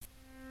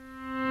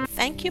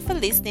Thank you for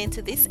listening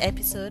to this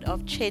episode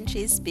of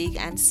Changes Big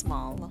and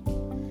Small.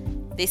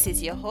 This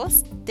is your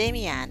host,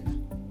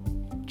 Damian.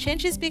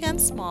 Changes Big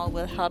and Small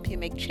will help you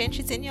make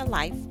changes in your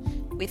life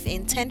with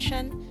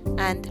intention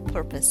and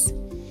purpose.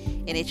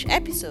 In each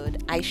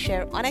episode, I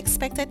share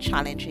unexpected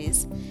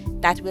challenges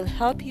that will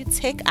help you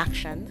take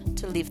action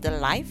to live the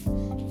life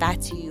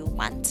that you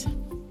want.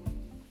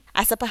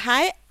 As a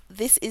Baha'i,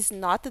 this is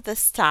not the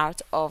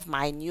start of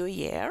my new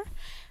year,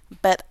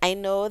 but I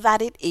know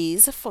that it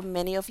is for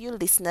many of you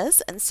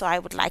listeners, and so I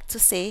would like to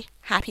say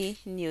Happy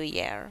New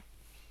Year.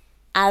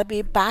 I'll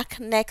be back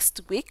next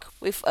week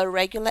with a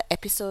regular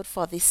episode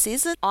for this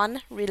season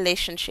on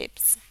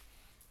relationships.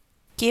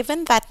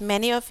 Given that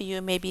many of you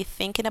may be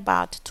thinking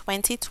about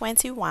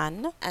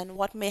 2021 and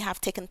what may have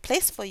taken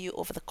place for you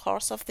over the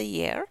course of the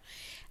year,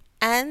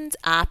 and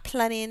are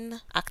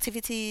planning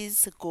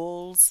activities,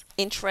 goals,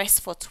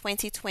 interests for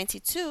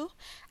 2022,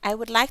 I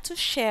would like to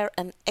share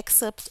an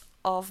excerpt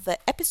of the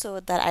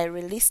episode that I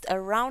released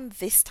around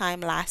this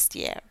time last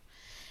year.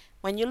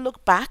 When you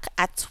look back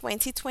at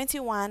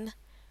 2021,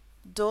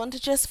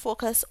 don't just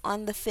focus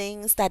on the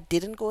things that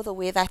didn't go the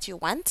way that you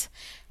want,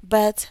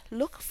 but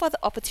look for the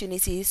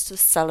opportunities to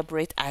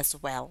celebrate as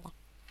well.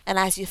 And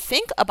as you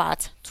think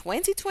about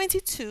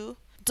 2022,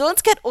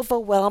 don't get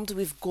overwhelmed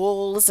with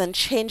goals and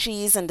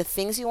changes and the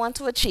things you want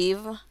to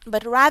achieve,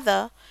 but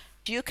rather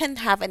you can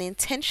have an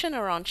intention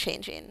around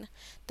changing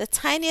the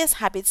tiniest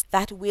habits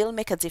that will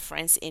make a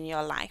difference in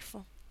your life.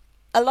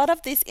 A lot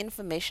of this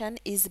information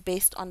is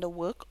based on the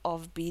work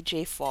of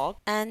BJ Fogg,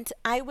 and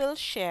I will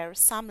share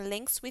some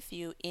links with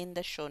you in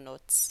the show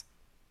notes.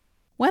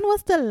 When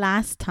was the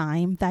last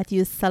time that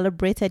you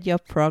celebrated your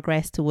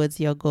progress towards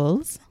your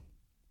goals?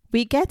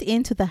 We get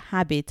into the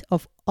habit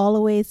of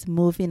always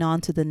moving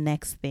on to the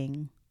next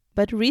thing.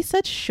 But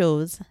research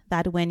shows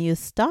that when you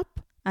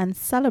stop and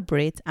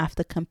celebrate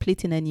after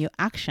completing a new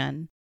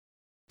action,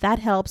 that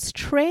helps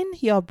train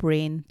your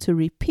brain to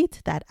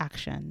repeat that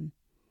action.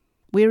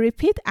 We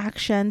repeat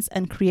actions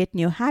and create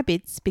new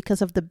habits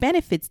because of the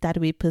benefits that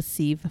we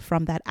perceive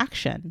from that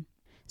action.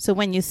 So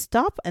when you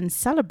stop and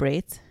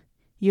celebrate,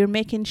 you're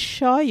making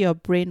sure your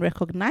brain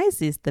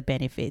recognizes the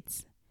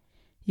benefits.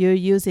 You're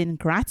using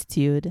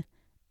gratitude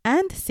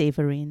and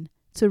savoring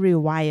to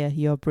rewire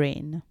your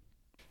brain.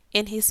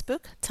 In his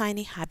book,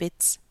 Tiny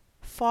Habits,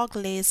 Fogg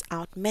lays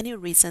out many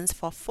reasons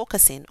for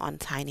focusing on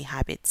tiny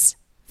habits.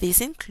 These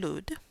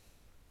include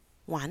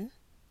 1.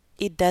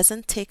 It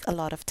doesn't take a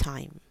lot of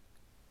time.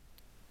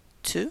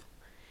 2.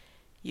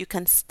 You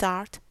can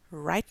start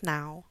right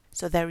now,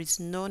 so there is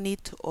no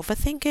need to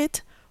overthink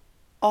it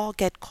or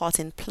get caught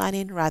in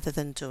planning rather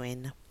than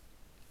doing.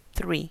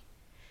 3.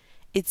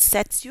 It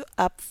sets you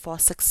up for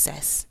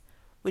success,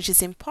 which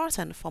is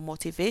important for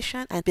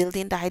motivation and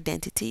building the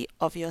identity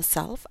of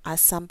yourself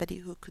as somebody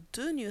who could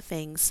do new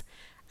things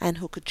and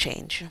who could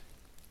change.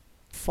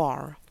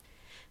 4.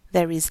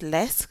 There is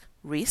less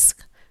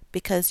risk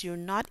because you're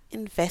not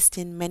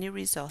investing many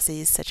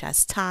resources such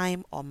as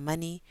time or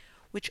money,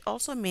 which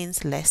also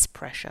means less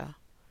pressure.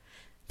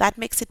 That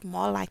makes it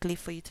more likely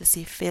for you to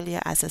see failure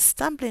as a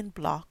stumbling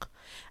block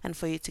and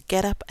for you to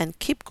get up and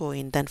keep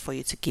going than for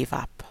you to give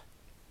up.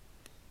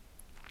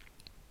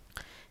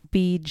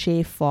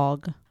 BJ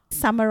Fogg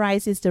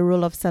summarizes the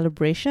role of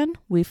celebration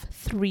with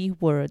 3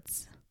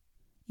 words.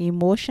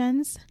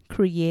 Emotions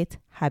create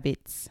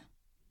habits.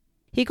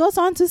 He goes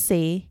on to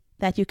say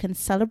that you can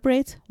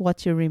celebrate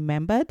what you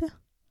remembered,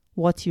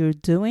 what you're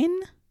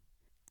doing,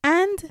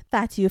 and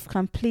that you've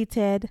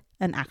completed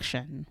an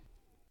action.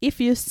 If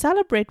you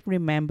celebrate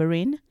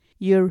remembering,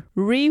 you're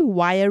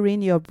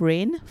rewiring your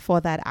brain for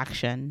that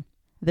action.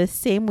 The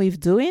same with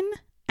doing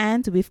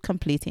and with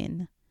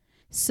completing.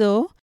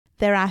 So,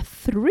 there are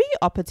 3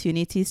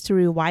 opportunities to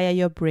rewire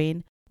your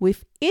brain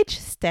with each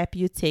step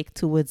you take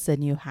towards a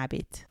new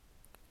habit.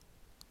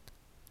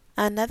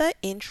 Another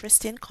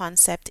interesting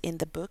concept in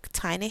the book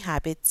Tiny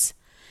Habits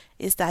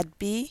is that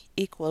B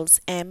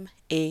equals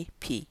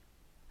MAP.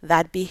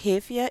 That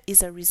behavior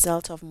is a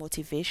result of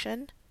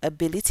motivation,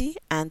 ability,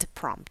 and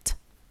prompt.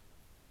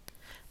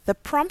 The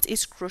prompt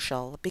is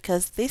crucial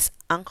because this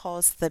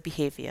anchors the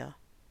behavior.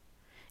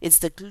 It's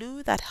the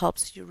glue that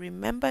helps you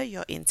remember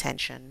your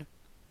intention.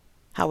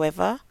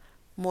 However,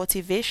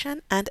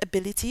 motivation and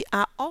ability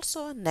are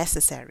also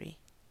necessary.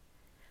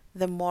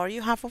 The more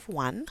you have of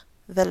one,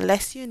 the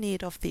less you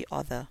need of the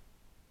other.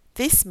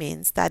 This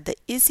means that the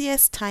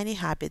easiest tiny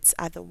habits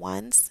are the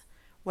ones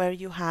where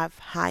you have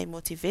high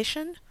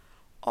motivation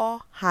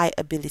or high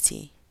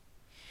ability.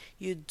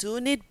 You do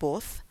need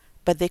both,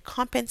 but they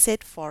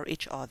compensate for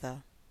each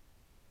other.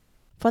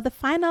 For the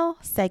final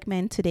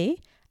segment today,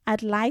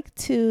 I'd like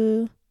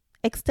to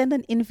extend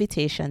an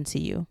invitation to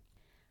you.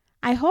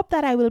 I hope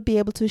that I will be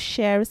able to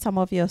share some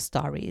of your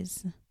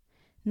stories.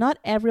 Not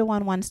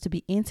everyone wants to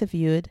be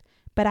interviewed,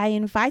 but I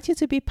invite you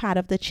to be part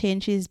of the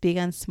Changes Big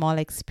and Small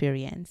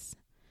experience.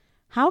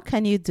 How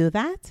can you do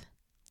that?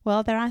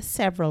 Well, there are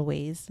several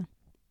ways.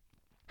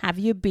 Have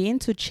you been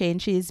to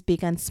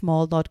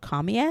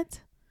changesbigandsmall.com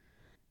yet?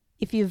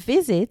 If you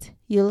visit,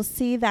 you'll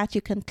see that you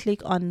can click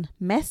on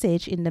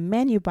message in the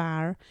menu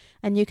bar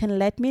and you can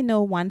let me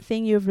know one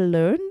thing you've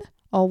learned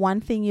or one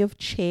thing you've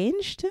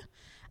changed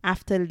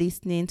after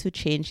listening to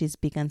Changes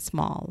Big and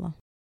Small.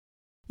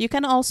 You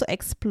can also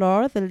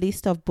explore the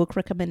list of book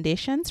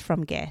recommendations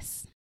from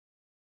guests.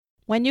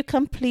 When you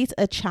complete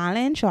a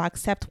challenge or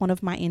accept one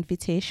of my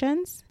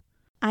invitations,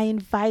 I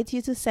invite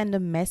you to send a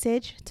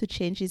message to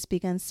Changes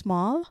Big and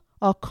Small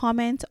or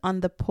comment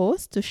on the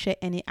post to share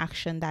any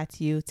action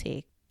that you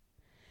take.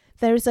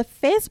 There is a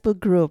Facebook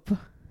group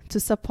to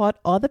support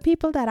other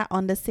people that are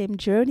on the same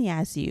journey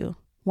as you,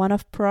 one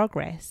of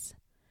progress.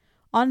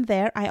 On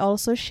there, I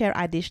also share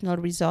additional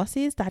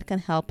resources that can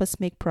help us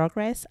make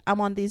progress.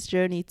 I'm on this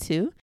journey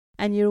too,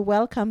 and you're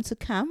welcome to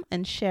come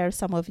and share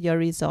some of your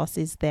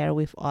resources there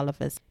with all of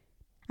us.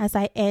 As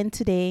I end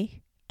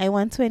today, I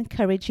want to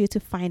encourage you to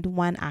find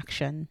one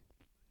action,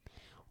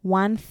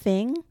 one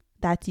thing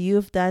that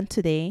you've done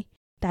today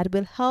that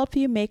will help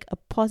you make a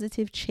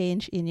positive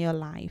change in your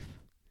life,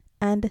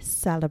 and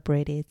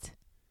celebrate it.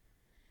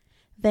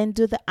 Then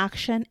do the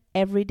action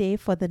every day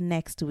for the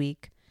next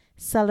week,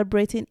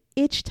 celebrating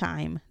each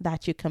time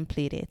that you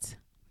complete it.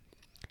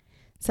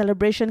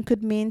 Celebration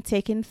could mean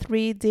taking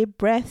 3 deep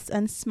breaths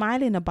and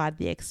smiling about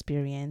the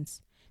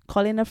experience,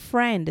 calling a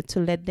friend to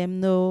let them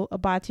know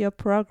about your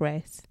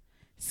progress,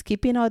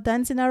 skipping or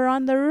dancing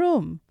around the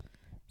room,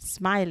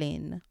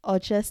 smiling, or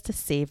just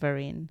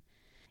savoring.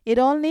 It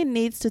only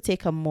needs to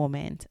take a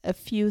moment, a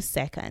few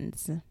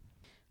seconds.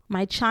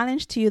 My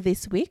challenge to you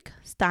this week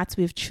starts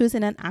with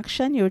choosing an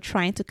action you're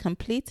trying to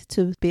complete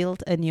to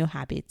build a new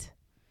habit.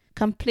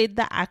 Complete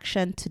the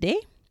action today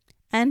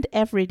and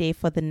every day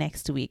for the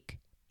next week.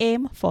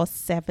 Aim for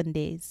 7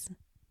 days.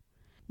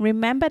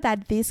 Remember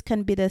that this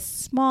can be the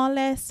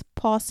smallest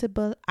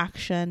possible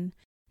action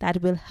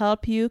that will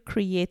help you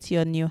create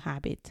your new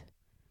habit.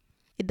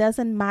 It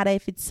doesn't matter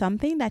if it's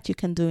something that you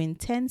can do in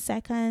 10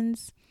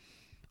 seconds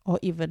or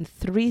even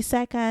 3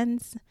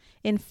 seconds.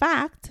 In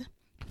fact,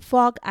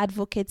 Fogg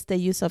advocates the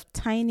use of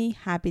tiny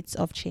habits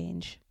of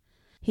change.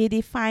 He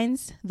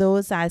defines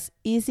those as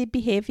easy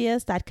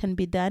behaviors that can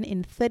be done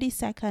in 30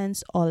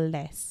 seconds or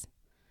less.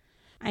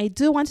 I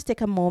do want to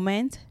take a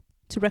moment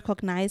to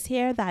recognize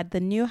here that the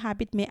new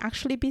habit may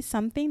actually be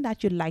something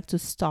that you'd like to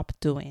stop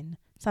doing,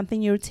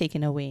 something you're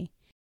taking away.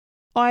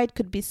 Or it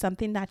could be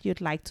something that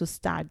you'd like to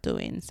start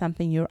doing,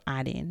 something you're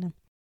adding.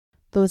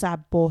 Those are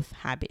both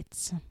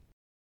habits.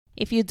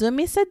 If you do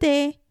miss a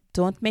day,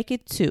 don't make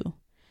it 2.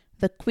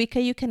 The quicker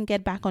you can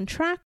get back on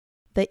track,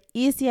 the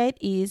easier it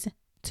is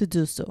to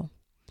do so.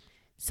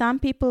 Some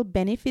people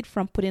benefit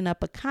from putting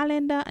up a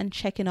calendar and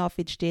checking off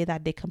each day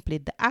that they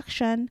complete the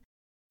action.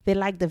 They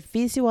like the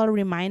visual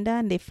reminder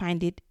and they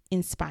find it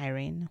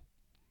inspiring.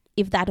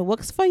 If that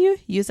works for you,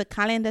 use a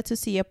calendar to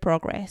see your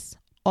progress,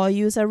 or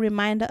use a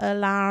reminder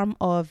alarm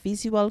or a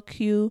visual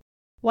cue,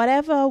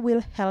 whatever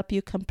will help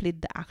you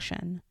complete the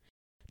action.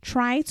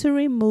 Try to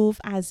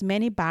remove as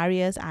many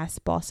barriers as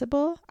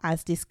possible,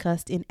 as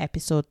discussed in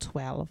episode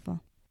 12.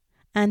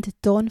 And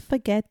don't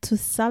forget to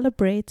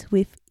celebrate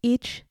with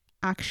each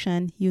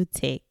action you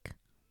take.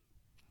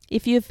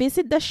 If you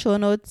visit the show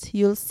notes,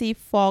 you'll see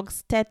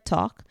Fogg's TED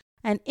Talk,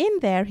 and in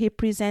there he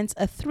presents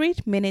a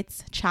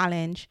 3-minute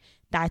challenge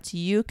that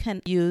you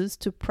can use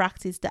to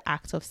practice the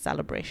act of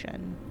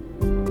celebration.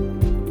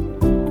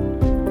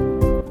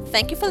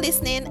 Thank you for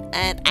listening,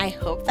 and I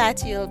hope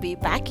that you'll be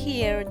back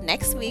here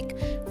next week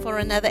for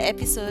another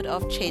episode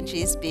of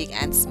Changes Big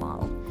and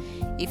Small.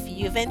 If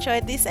you've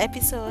enjoyed this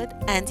episode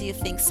and you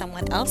think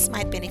someone else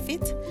might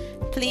benefit,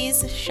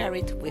 please share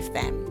it with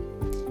them.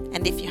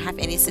 And if you have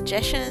any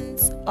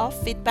suggestions or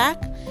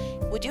feedback,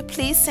 would you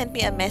please send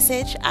me a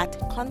message at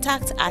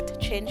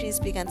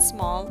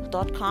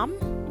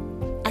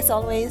contact@changesbigandsmall.com. As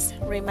always,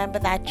 remember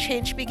that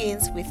change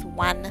begins with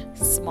one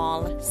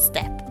small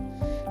step.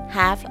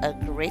 Have a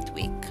great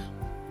week.